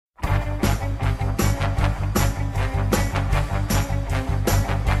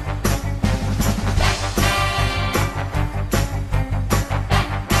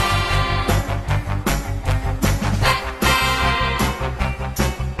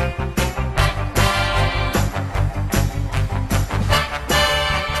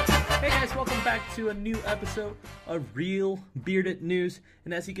to a new episode of Real Bearded News.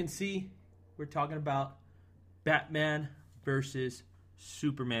 And as you can see, we're talking about Batman versus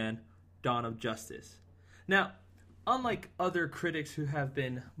Superman, Dawn of Justice. Now, unlike other critics who have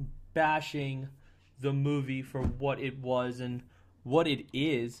been bashing the movie for what it was and what it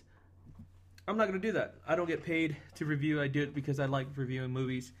is, I'm not going to do that. I don't get paid to review. I do it because I like reviewing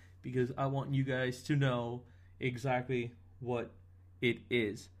movies, because I want you guys to know exactly what it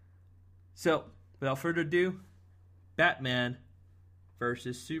is. So, without further ado, Batman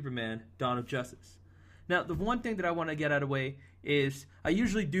versus Superman, Dawn of Justice. Now, the one thing that I want to get out of the way is I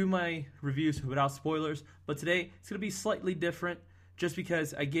usually do my reviews without spoilers, but today it's going to be slightly different just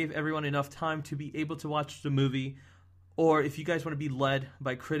because I gave everyone enough time to be able to watch the movie. Or if you guys want to be led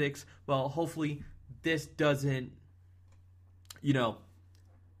by critics, well, hopefully this doesn't, this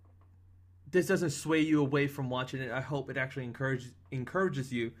doesn't sway you away from watching it. I hope it actually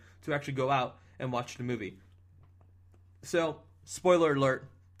encourages you to actually go out and watch the movie. So, spoiler alert,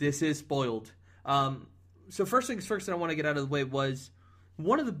 this is spoiled. So first things first that I want to get out of the way was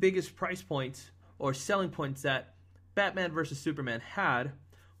one of the biggest price points or selling points that Batman vs. Superman had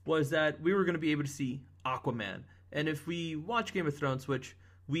was that we were going to be able to see Aquaman. And if we watch Game of Thrones, which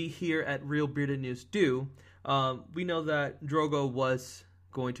we here at Real Bearded News do, we know that Drogo was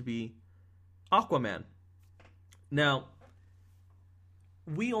going to be Aquaman. Now,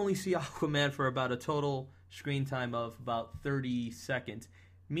 we only see Aquaman for about a total screen time of about 30 seconds.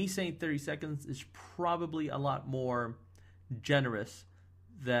 Me saying 30 seconds is probably a lot more generous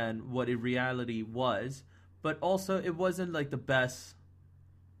than what in reality was. But also, it wasn't like the best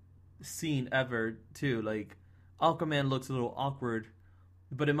scene ever, too. Like, Aquaman looks a little awkward,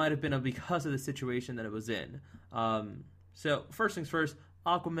 but it might have been because of the situation that it was in. So, first things first,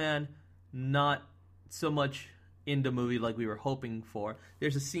 Aquaman, not so much in the movie like we were hoping for.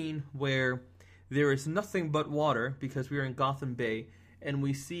 There's a scene where there is nothing but water because we are in Gotham Bay, and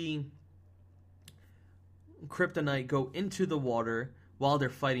we see Kryptonite go into the water while they're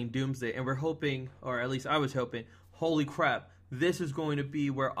fighting Doomsday, and we're hoping, or at least I was hoping, holy crap, this is going to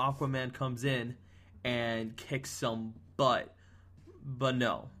be where Aquaman comes in and kicks some butt. But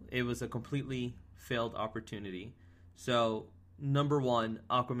no, it was a completely failed opportunity. So, number one,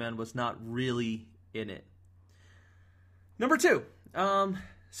 Aquaman was not really in it. Number two,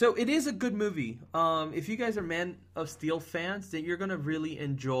 so it is a good movie. If you guys are Man of Steel fans, then you're going to really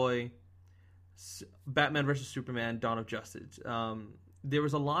enjoy Batman vs. Superman, Dawn of Justice. There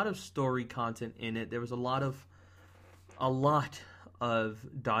was a lot of story content in it. There was a lot of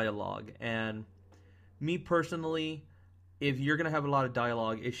dialogue. And me personally, if you're going to have a lot of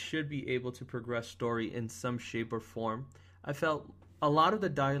dialogue, it should be able to progress story in some shape or form. I felt a lot of the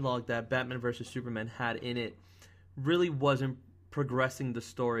dialogue that Batman vs. Superman had in it really wasn't progressing the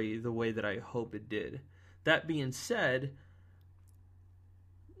story the way that I hope it did. That being said,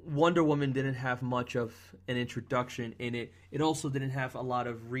 Wonder Woman didn't have much of an introduction in it. It also didn't have a lot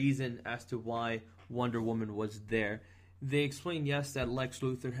of reason as to why Wonder Woman was there. They explained, yes, that Lex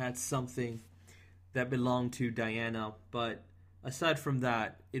Luthor had something that belonged to Diana, but aside from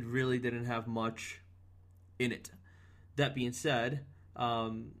that, it really didn't have much in it. That being said,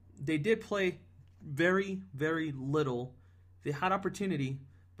 they did play very, very little. They had opportunity,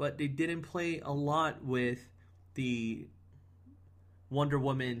 but they didn't play a lot with the Wonder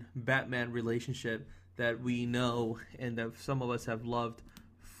Woman-Batman relationship that we know and that some of us have loved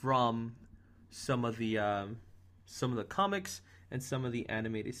from some of the comics and some of the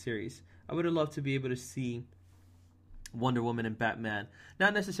animated series. I would have loved to be able to see Wonder Woman and Batman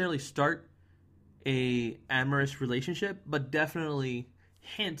not necessarily start a amorous relationship, but definitely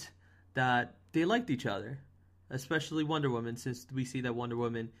hint that they liked each other, especially Wonder Woman, since we see that Wonder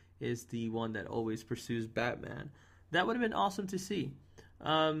Woman is the one that always pursues Batman. That would have been awesome to see.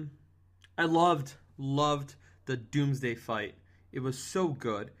 I loved the Doomsday fight. It was so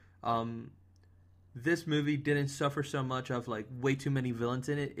good. This movie didn't suffer so much of like way too many villains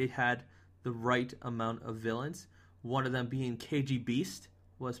in it. It had the right amount of villains. One of them being KG Beast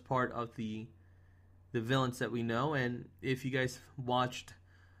was part of the villains that we know. And if you guys watched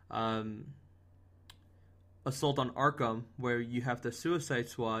Assault on Arkham, where you have the Suicide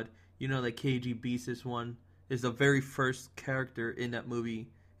Squad, you know that KG Beast is the very first character in that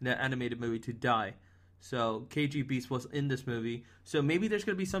movie, in that animated movie, to die. So KG Beast was in this movie. So maybe there's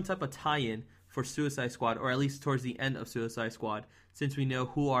going to be some type of tie-in for Suicide Squad, or at least towards the end of Suicide Squad, since we know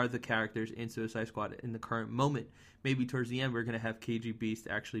who are the characters in Suicide Squad in the current moment. Maybe towards the end we're going to have KG Beast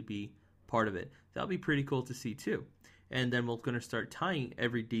actually be part of it. That'll be pretty cool to see too. And then we're going to start tying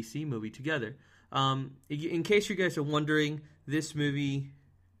every DC movie together. In case you guys are wondering, this movie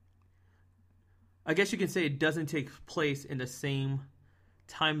I guess you can say it doesn't take place in the same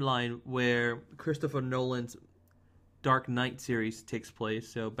timeline where Christopher Nolan's Dark Knight series takes place.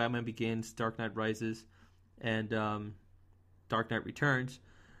 So Batman Begins, Dark Knight Rises, and Dark Knight Returns.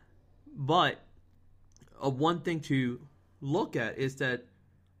 But one thing to look at is that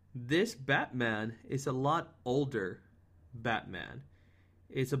this Batman is a lot older Batman.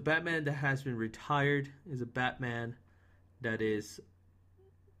 It's a Batman that has been retired. It's a Batman that is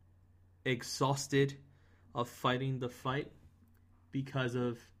exhausted of fighting the fight because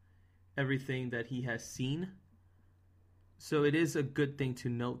of everything that he has seen. So it is a good thing to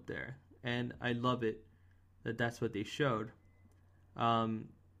note there. And I love it that that's what they showed.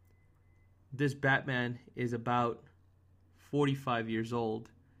 This Batman is about 45 years old,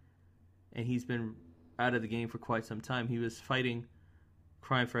 and he's been out of the game for quite some time. He was fighting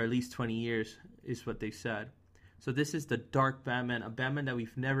crime for at least 20 years, is what they said. So this is the Dark Batman, a Batman that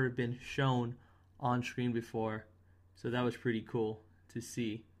we've never been shown on screen before. So that was pretty cool to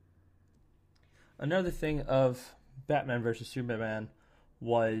see. Another thing of Batman versus Superman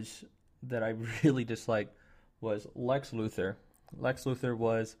was that I really disliked was Lex Luthor. Lex Luthor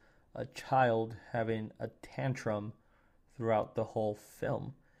was a child having a tantrum throughout the whole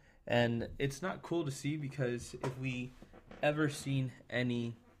film. And it's not cool to see, because if we ever seen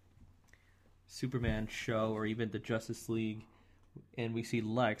any Superman show or even the Justice League and we see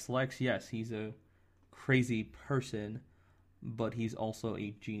Lex, yes, he's a crazy person, but he's also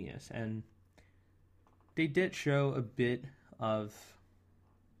a genius. And they did show a bit of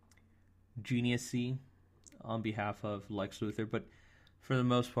geniusy on behalf of Lex Luthor, but for the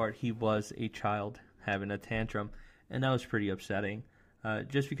most part, he was a child having a tantrum, and that was pretty upsetting,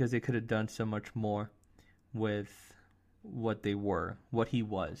 just because they could have done so much more with what he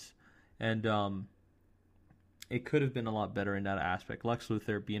was, and it could have been a lot better in that aspect. Lex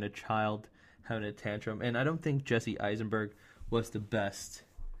Luthor being a child having a tantrum, and I don't think Jesse Eisenberg was the best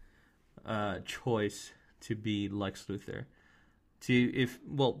choice to be Lex Luthor.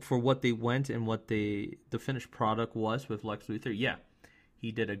 For what they went and what the finished product was with Lex Luthor, yeah,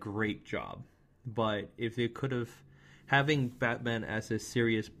 he did a great job. But if they could have, having Batman as a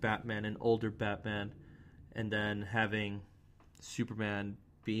serious Batman, an older Batman, and then having Superman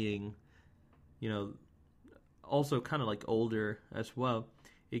being, also kind of like older as well,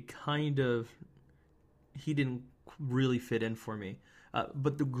 he didn't really fit in for me.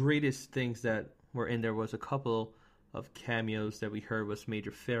 But the greatest things that were in there was a couple of cameos that we heard was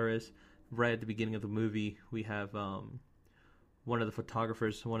Major Ferris. Right at the beginning of the movie, we have one of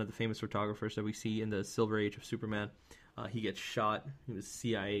the famous photographers that we see in the Silver Age of Superman. He gets shot. He was a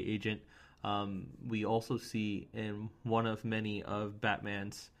CIA agent. We also see in one of many of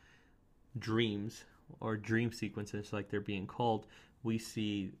Batman's dreams, or dream sequences like they're being called, we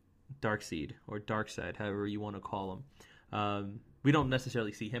see Darkseid, or Darkseid, however you want to call him. We don't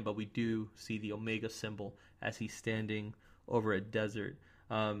necessarily see him, but we do see the Omega symbol as he's standing over a desert.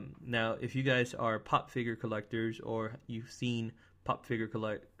 Now, if you guys are pop figure collectors, or you've seen pop figure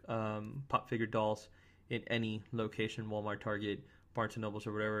dolls in any location, Walmart, Target, Barnes & Nobles,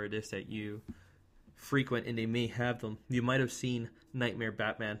 or whatever it is that you frequent, and they may have them, you might have seen Nightmare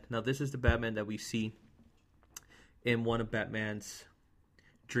Batman. Now, this is the Batman that we see in one of Batman's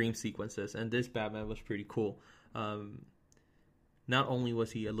dream sequences, and this Batman was pretty cool. Not only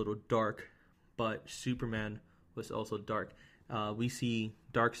was he a little dark, but Superman was also dark. We see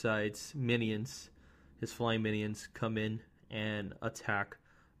Darkseid's minions, his flying minions, come in and attack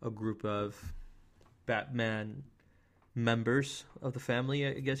a group of Batman members of the family,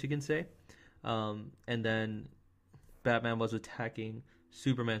 I guess you can say. And then Batman was attacking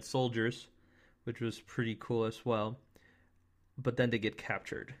Superman soldiers, which was pretty cool as well. But then they get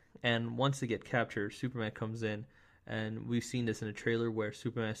captured. And once they get captured, Superman comes in, and we've seen this in a trailer where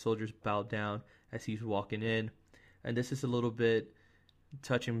Superman soldiers bow down as he's walking in. And this is a little bit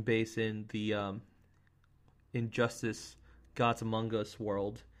touching base in the Injustice Gods Among Us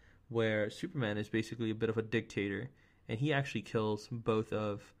world, where Superman is basically a bit of a dictator, and he actually kills both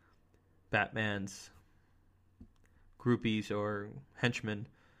of Batman's groupies or henchmen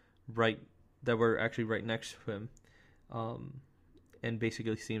that were actually right next to him, and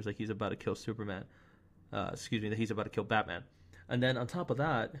basically seems like he's about to kill that he's about to kill Batman. And then on top of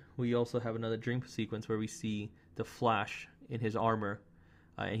that, we also have another dream sequence where we see the Flash in his armor,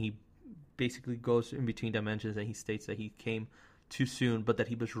 and he basically goes in between dimensions, and he states that he came too soon, but that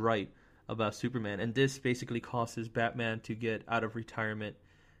he was right about Superman. And this basically causes Batman to get out of retirement,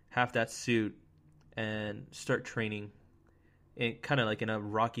 have that suit, and start training, kind of like in a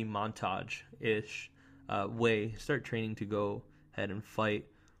Rocky montage-ish way. Start training to go ahead and fight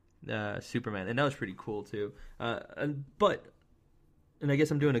Superman, and that was pretty cool too. And I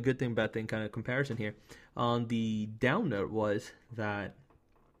guess I'm doing a good thing, bad thing kind of comparison here. On the down note was that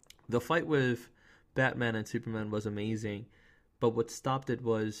the fight with Batman and Superman was amazing, but what stopped it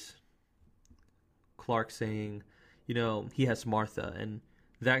was Clark saying, he has Martha, and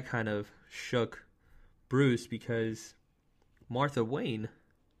that kind of shook Bruce because Martha Wayne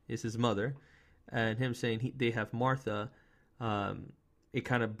is his mother, and him saying they have Martha, it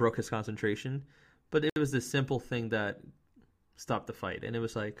kind of broke his concentration. But it was this simple thing that stopped the fight, and it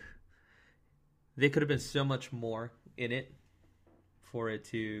was like there could have been so much more in it for it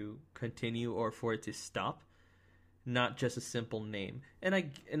to continue or for it to stop, not just a simple name. And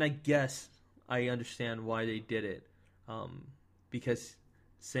I guess I understand why they did it, because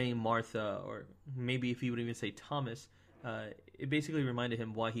saying Martha, or maybe if he would even say Thomas, it basically reminded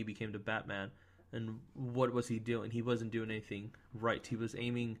him why he became the Batman and what was he doing. He wasn't doing anything right. He was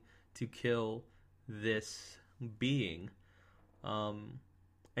aiming to kill this being, and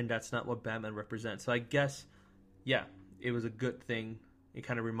that's not what Batman represents. So I guess, yeah, it was a good thing. It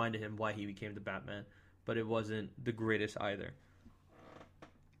kind of reminded him why he became the Batman, but it wasn't the greatest either.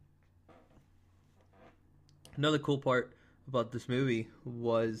 Another cool part about this movie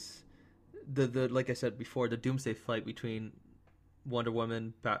was the like I said before, the Doomsday fight between Wonder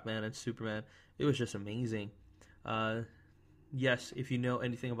Woman, Batman, and Superman. It was just amazing. Yes, if you know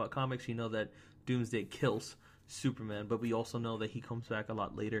anything about comics, you know that Doomsday kills Superman, but we also know that he comes back a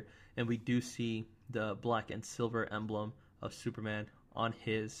lot later, and we do see the black and silver emblem of Superman on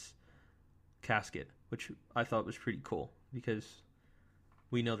his casket, which I thought was pretty cool because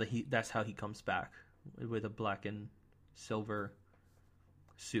we know that that's how he comes back, with a black and silver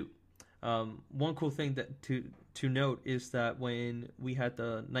suit. One cool thing that to note is that when we had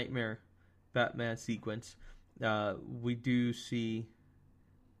the Nightmare Batman sequence, we do see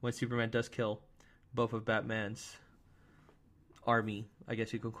when Superman does kill both of Batman's army, I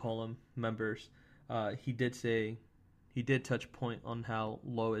guess you could call them, members. He did touch point on how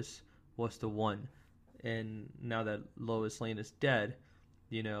Lois was the one, and now that Lois Lane is dead,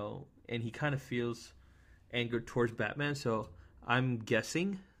 and he kind of feels angered towards Batman. So I'm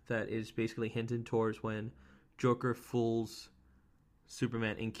guessing that is basically hinted towards when Joker fools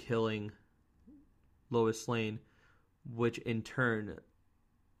Superman in killing Lois Lane, which in turn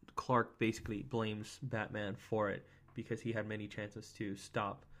Clark basically blames Batman for it because he had many chances to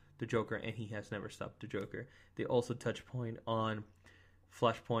stop the Joker and he has never stopped the Joker. They also touch point on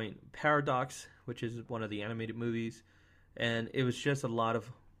Flashpoint Paradox, which is one of the animated movies, and it was just a lot of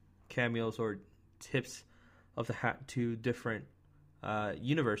cameos or tips of the hat to different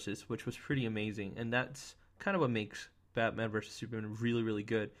universes, which was pretty amazing. And that's kind of what makes Batman vs. Superman really, really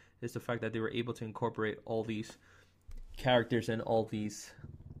good, is the fact that they were able to incorporate all these characters and all these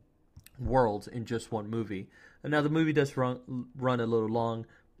worlds in just one movie. And now the movie does run a little long,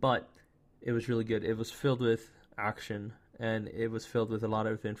 but it was really good. It was filled with action, and it was filled with a lot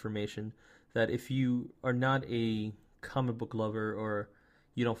of information that if you are not a comic book lover or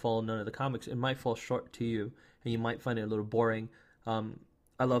you don't follow none of the comics, it might fall short to you, and you might find it a little boring.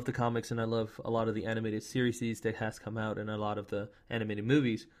 I love the comics, and I love a lot of the animated series that has come out and a lot of the animated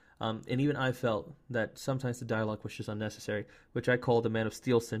movies. And even I felt that sometimes the dialogue was just unnecessary, which I call the Man of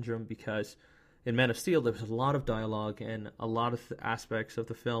Steel syndrome, because in Man of Steel there was a lot of dialogue and a lot of aspects of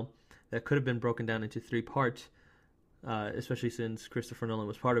the film that could have been broken down into 3 parts, especially since Christopher Nolan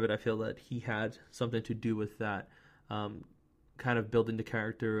was part of it. I feel that he had something to do with that, kind of building the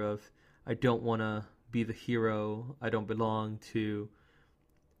character of, I don't want to be the hero, I don't belong, to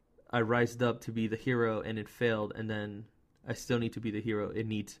I rised up to be the hero and it failed, and then I still need to be the hero.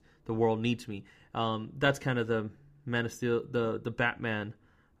 The world needs me. That's kind of the Man of Steel, the Batman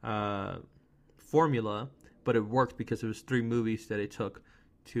formula, but it worked because it was 3 movies that it took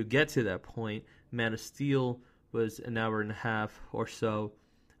to get to that point. Man of Steel was an hour and a half or so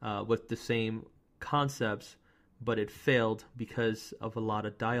with the same concepts, but it failed because of a lot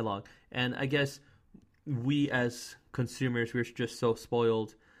of dialogue. And I guess we as consumers, we're just so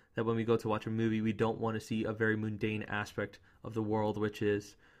spoiled that when we go to watch a movie, we don't want to see a very mundane aspect of the world, which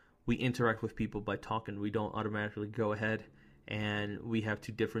is we interact with people by talking. We don't automatically go ahead and we have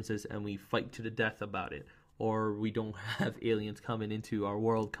 2 differences and we fight to the death about it. Or we don't have aliens coming into our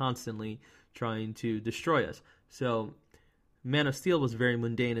world constantly trying to destroy us. So Man of Steel was very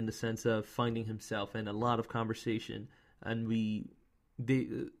mundane in the sense of finding himself and a lot of conversation. And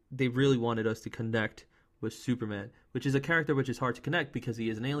they really wanted us to connect with Superman, which is a character which is hard to connect because he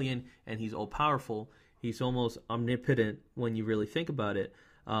is an alien and he's all-powerful. He's almost omnipotent when you really think about it.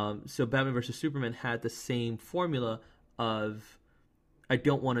 So Batman vs. Superman had the same formula of I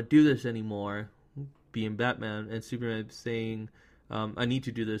don't want to do this anymore, being Batman, and Superman saying, I need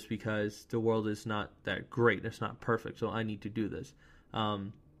to do this because the world is not that great. It's not perfect, so I need to do this.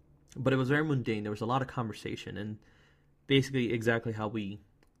 But it was very mundane. There was a lot of conversation, and basically exactly how we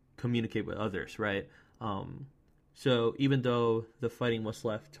communicate with others, right? So even though the fighting was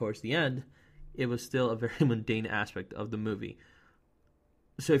left towards the end, it was still a very mundane aspect of the movie.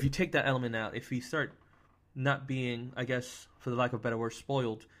 So if you take that element out, if you start not being, I guess, for the lack of a better word,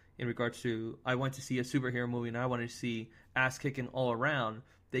 spoiled in regards to, I went to see a superhero movie and I wanted to see ass kicking all around,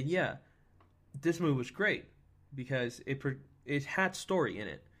 then yeah, this movie was great because it had story in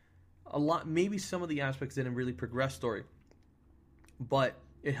it. A lot, maybe some of the aspects didn't really progress story, but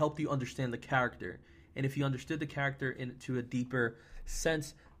it helped you understand the character. And if you understood the character into a deeper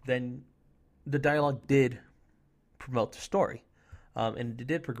sense, then the dialogue did promote the story, and it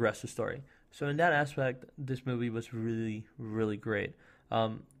did progress the story. So in that aspect, this movie was really, really great.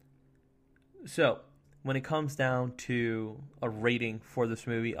 So when it comes down to a rating for this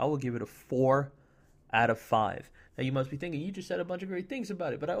movie, I will give it a 4 out of 5. Now you must be thinking, you just said a bunch of great things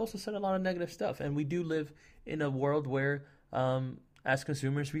about it, but I also said a lot of negative stuff. And we do live in a world where, as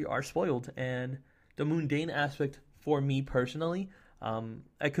consumers, we are spoiled. And the mundane aspect for me personally,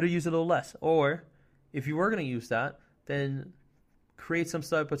 I could have used a little less. Or if you were going to use that, then create some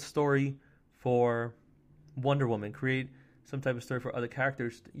type of story for Wonder Woman. Create some type of story for other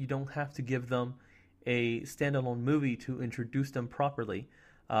characters. You don't have to give them a standalone movie to introduce them properly.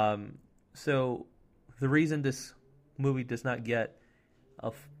 So the reason this movie does not get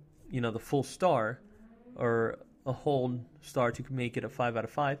the full star or a whole star to make it a 5 out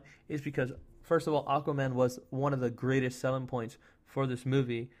of 5 is because, first of all, Aquaman was one of the greatest selling points for this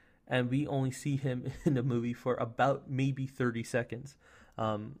movie, and we only see him in the movie for about maybe 30 seconds.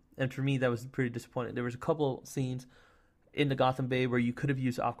 And for me, that was pretty disappointing. There was a couple scenes in the Gotham Bay where you could have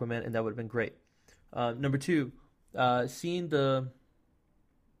used Aquaman, and that would have been great. Number 2, seeing the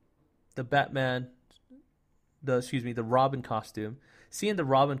Batman, the Robin costume. Seeing the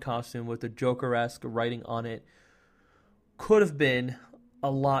Robin costume with the Joker-esque writing on it could have been a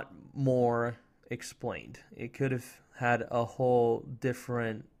lot more explained. It could have had a whole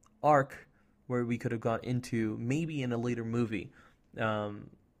different arc where we could have gone into maybe in a later movie.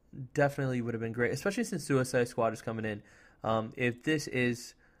 Definitely would have been great, especially since Suicide Squad is coming in. If this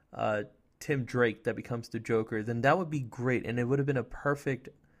is Tim Drake that becomes the Joker, then that would be great, and it would have been a perfect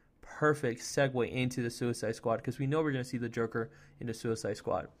segue into the Suicide Squad, because we know we're going to see the Joker in the Suicide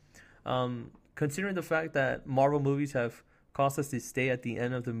Squad. Considering the fact that Marvel movies have caused us to stay at the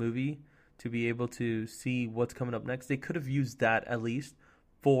end of the movie to be able to see what's coming up next, they could have used that at least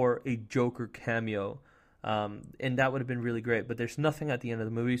for a Joker cameo, and that would have been really great. But there's nothing at the end of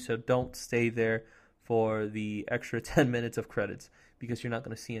the movie, so don't stay there for the extra 10 minutes of credits, because you're not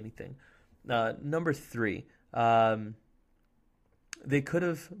going to see anything. Number 3, they could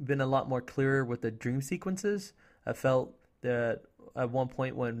have been a lot more clearer with the dream sequences. I felt that at one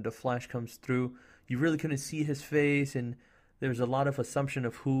point when the Flash comes through, you really couldn't see his face, and there was a lot of assumption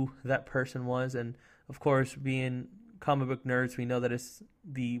of who that person was. And of course, being comic book nerds, we know that it's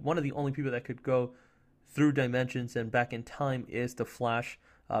one of the only people that could go through dimensions and back in time is the Flash,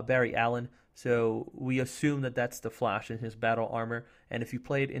 Barry Allen. So we assume that that's the Flash in his battle armor. And if you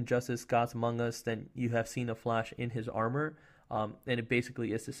played Injustice: Gods Among Us, then you have seen a Flash in his armor. And it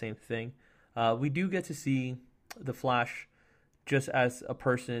basically is the same thing. We do get to see the Flash just as a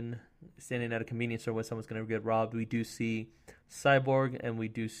person standing at a convenience store when someone's going to get robbed. We do see Cyborg, and we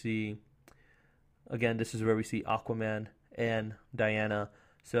do see, again, this is where we see Aquaman and Diana.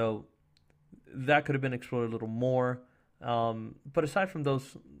 So that could have been explored a little more. But aside from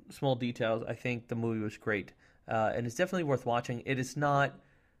those small details, I think the movie was great. And it's definitely worth watching. It is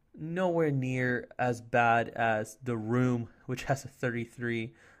nowhere near as bad as The Room, which has a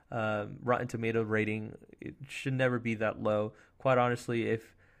 33 Rotten Tomato rating. It should never be that low. Quite honestly,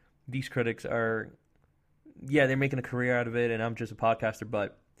 if these critics are, they're making a career out of it, and I'm just a podcaster,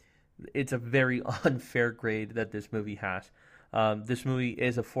 but it's a very unfair grade that this movie has. This movie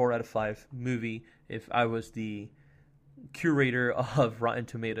is a 4 out of 5 movie. If I was the curator of Rotten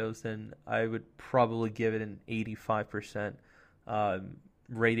Tomatoes, then I would probably give it an 85%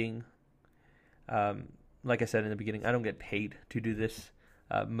 rating. Like I said in the beginning, I don't get paid to do this.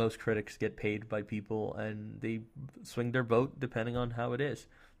 Most critics get paid by people, and they swing their vote depending on how it is.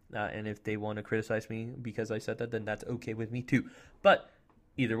 And if they want to criticize me because I said that, then that's okay with me too. But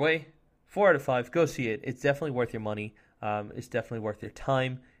either way, 4 out of 5, go see it. It's definitely worth your money. It's definitely worth your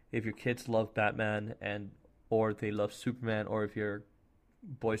time. If your kids love Batman or they love Superman, or if your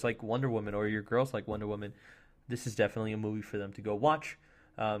boys like Wonder Woman or your girls like Wonder Woman, this is definitely a movie for them to go watch.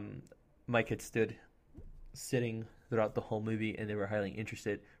 My kids stood sitting throughout the whole movie, and they were highly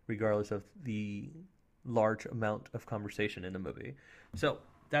interested, regardless of the large amount of conversation in the movie. So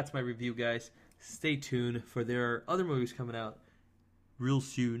that's my review, guys. Stay tuned, for there are other movies coming out real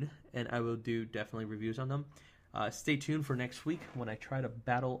soon, and I will do definitely reviews on them. Stay tuned for next week when I try to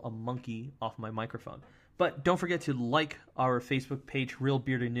battle a monkey off my microphone. But don't forget to like our Facebook page, Real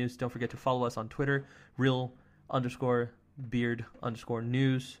Bearded News. Don't forget to follow us on Twitter,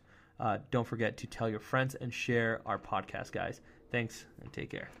 Real_Beard_News. Don't forget to tell your friends and share our podcast, guys. Thanks, and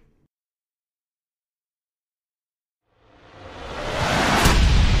take care.